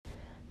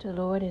The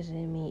Lord is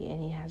in me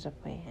and He has a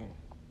plan.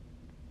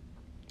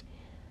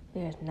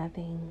 There's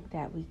nothing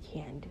that we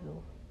can't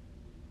do.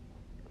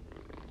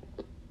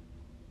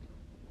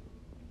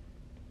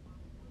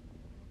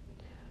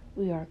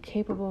 We are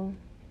capable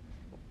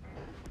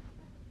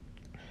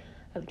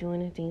of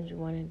doing the things we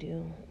want to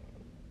do.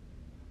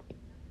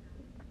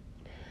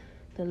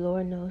 The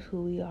Lord knows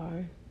who we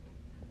are.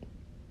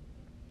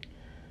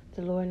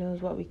 The Lord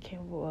knows what we're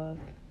capable of.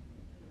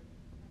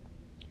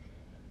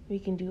 We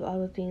can do all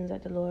the things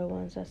that the Lord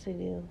wants us to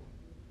do.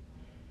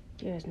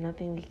 There's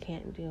nothing we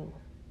can't do.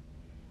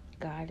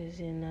 God is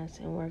in us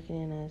and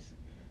working in us.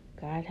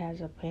 God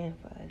has a plan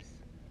for us.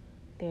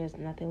 There's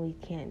nothing we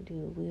can't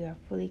do. We are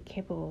fully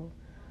capable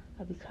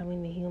of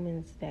becoming the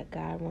humans that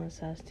God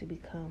wants us to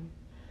become.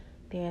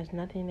 There's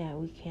nothing that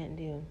we can't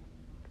do.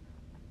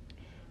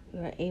 We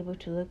are able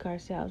to look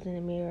ourselves in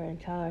the mirror and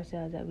tell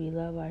ourselves that we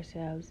love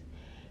ourselves,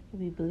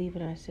 we believe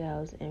in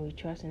ourselves, and we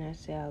trust in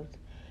ourselves,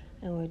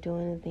 and we're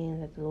doing the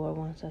things that the Lord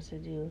wants us to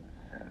do.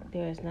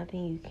 There is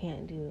nothing you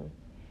can't do.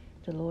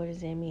 The Lord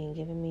is in me and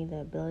giving me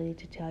the ability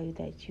to tell you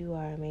that you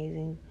are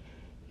amazing,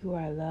 you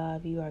are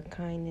love, you are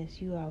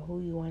kindness, you are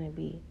who you want to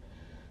be.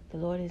 The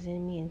Lord is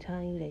in me and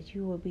telling you that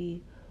you will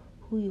be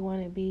who you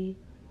want to be,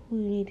 who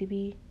you need to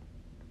be.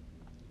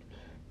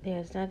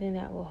 There's nothing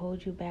that will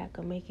hold you back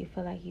or make you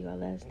feel like you are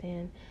less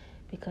than,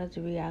 because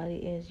the reality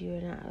is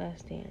you're not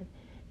less than.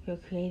 You're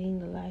creating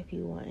the life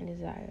you want and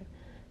desire.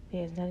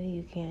 There's nothing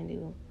you can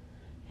do.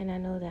 And I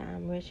know that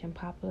I'm rich and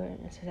popular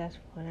and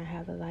successful, and I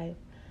have the life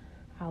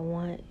I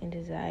want and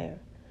desire.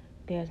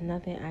 There's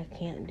nothing I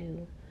can't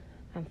do.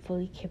 I'm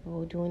fully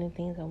capable of doing the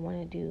things I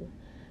want to do.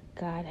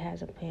 God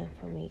has a plan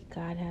for me.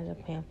 God has a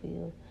plan for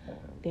you.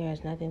 There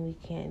is nothing we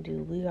can't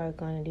do. We are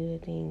going to do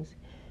the things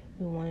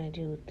we want to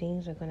do.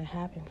 Things are going to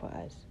happen for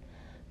us.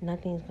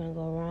 Nothing's going to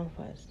go wrong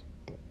for us.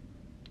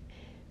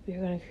 We are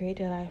going to create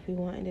the life we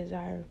want and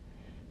desire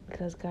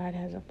because God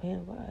has a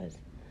plan for us.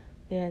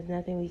 There is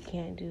nothing we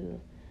can't do.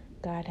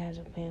 God has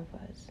a plan for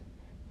us.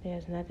 There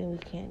is nothing we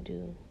can't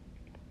do.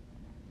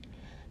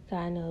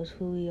 God knows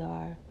who we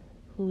are,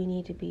 who we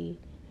need to be,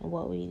 and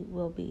what we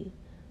will be.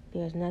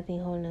 There is nothing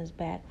holding us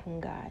back from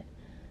God.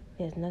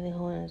 There's nothing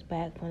holding us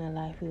back from the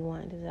life we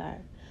want and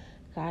desire.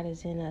 God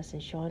is in us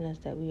and showing us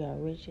that we are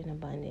rich and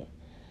abundant.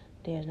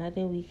 There's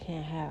nothing we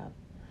can't have.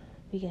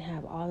 We can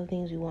have all the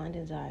things we want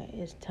and desire.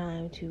 It's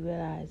time to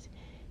realize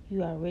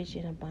you are rich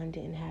and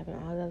abundant and having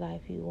all the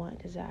life you want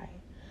and desire.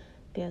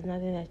 There's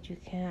nothing that you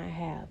cannot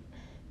have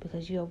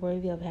because you are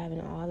worthy of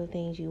having all the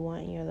things you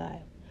want in your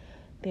life.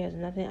 There's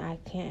nothing I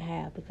can't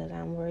have because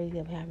I'm worthy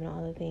of having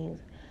all the things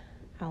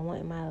I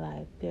want in my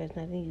life. There's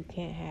nothing you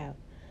can't have.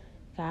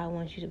 God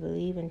wants you to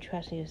believe and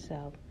trust in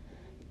yourself.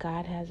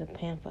 God has a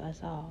plan for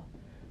us all.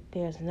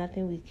 There's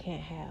nothing we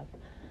can't have.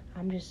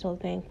 I'm just so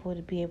thankful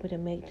to be able to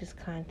make this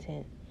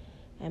content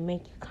and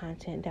make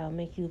content that will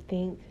make you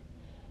think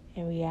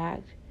and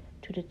react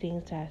to the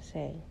things that I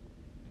say.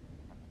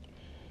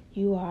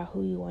 You are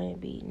who you want to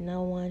be.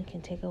 No one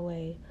can take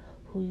away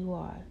who you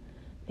are.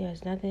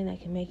 There's nothing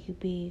that can make you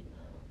be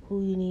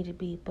who you need to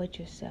be but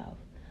yourself.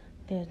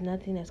 There's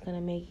nothing that's going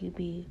to make you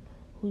be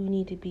who you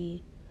need to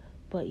be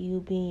but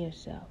you being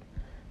yourself.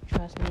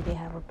 Trust me, they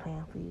have a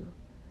plan for you.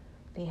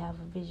 They have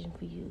a vision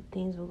for you.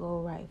 Things will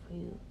go right for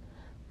you.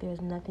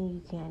 There's nothing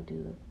you can't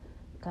do.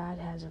 God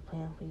has a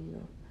plan for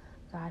you.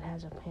 God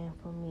has a plan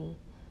for me.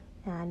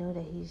 And I know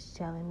that He's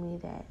telling me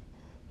that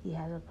He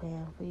has a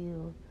plan for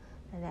you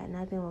and that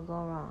nothing will go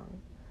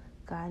wrong.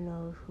 God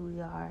knows who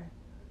we are,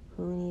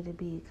 who we need to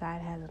be.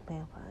 God has a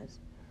plan for us.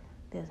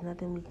 There's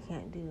nothing we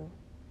can't do.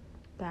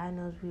 God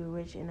knows we are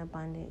rich and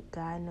abundant.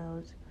 God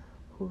knows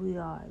who we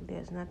are.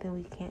 There's nothing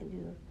we can't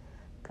do.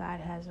 God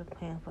has a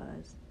plan for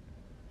us.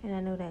 And I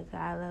know that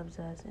God loves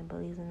us and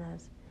believes in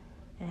us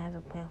and has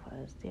a plan for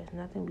us. There's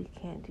nothing we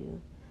can't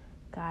do.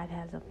 God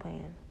has a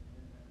plan.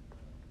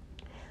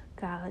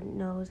 God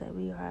knows that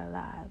we are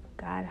alive.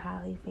 God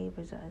highly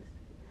favors us.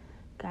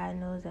 God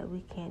knows that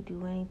we can't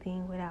do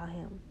anything without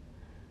Him.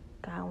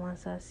 God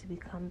wants us to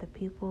become the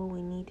people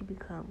we need to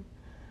become.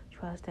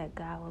 Trust that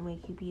God will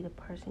make you be the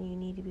person you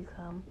need to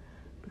become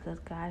because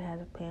God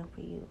has a plan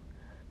for you.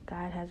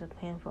 God has a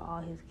plan for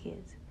all His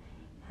kids.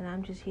 And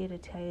I'm just here to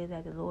tell you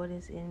that the Lord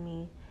is in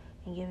me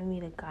and giving me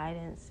the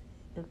guidance,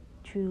 the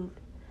truth,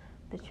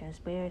 the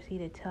transparency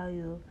to tell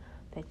you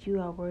that you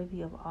are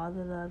worthy of all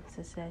the love and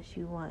success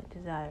you want,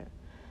 desire.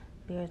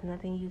 There is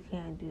nothing you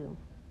can't do.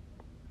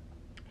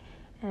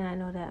 And I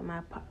know that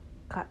my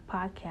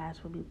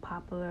podcast will be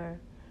popular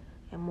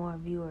and more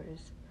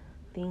viewers.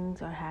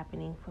 Things are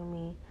happening for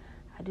me.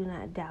 I do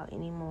not doubt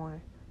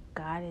anymore.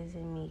 God is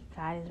in me.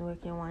 God is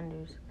working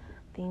wonders.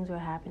 Things are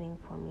happening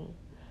for me.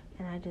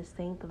 And I just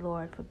thank the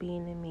Lord for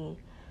being in me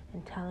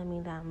and telling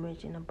me that I'm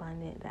rich and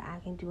abundant, that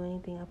I can do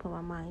anything I put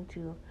my mind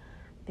to.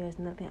 There's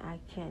nothing I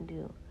can't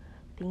do.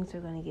 Things are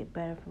going to get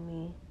better for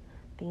me.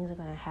 Things are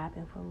going to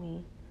happen for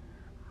me.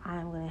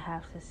 I'm going to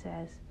have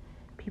success.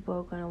 People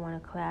are going to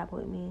want to collab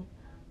with me.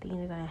 Things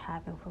are going to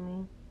happen for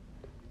me.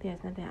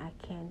 There's nothing I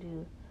can't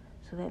do.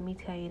 So let me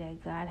tell you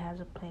that God has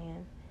a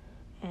plan.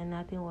 and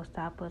nothing will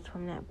stop us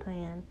from that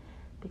plan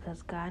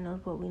because God knows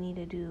what we need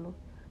to do.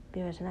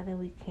 There is nothing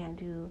we can't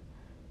do.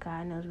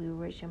 God knows we're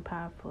rich and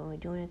powerful and we're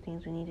doing the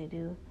things we need to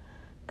do.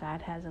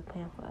 God has a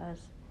plan for us.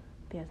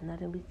 There's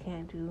nothing we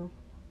can't do.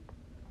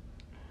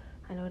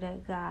 I know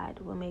that God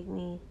will make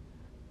me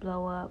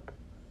blow up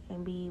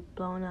and be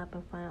blown up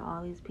in front of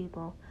all these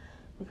people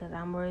because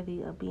I'm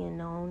worthy of being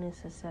known and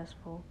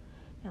successful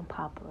and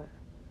popular.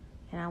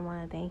 And I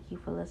want to thank you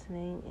for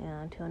listening,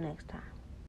 and until next time.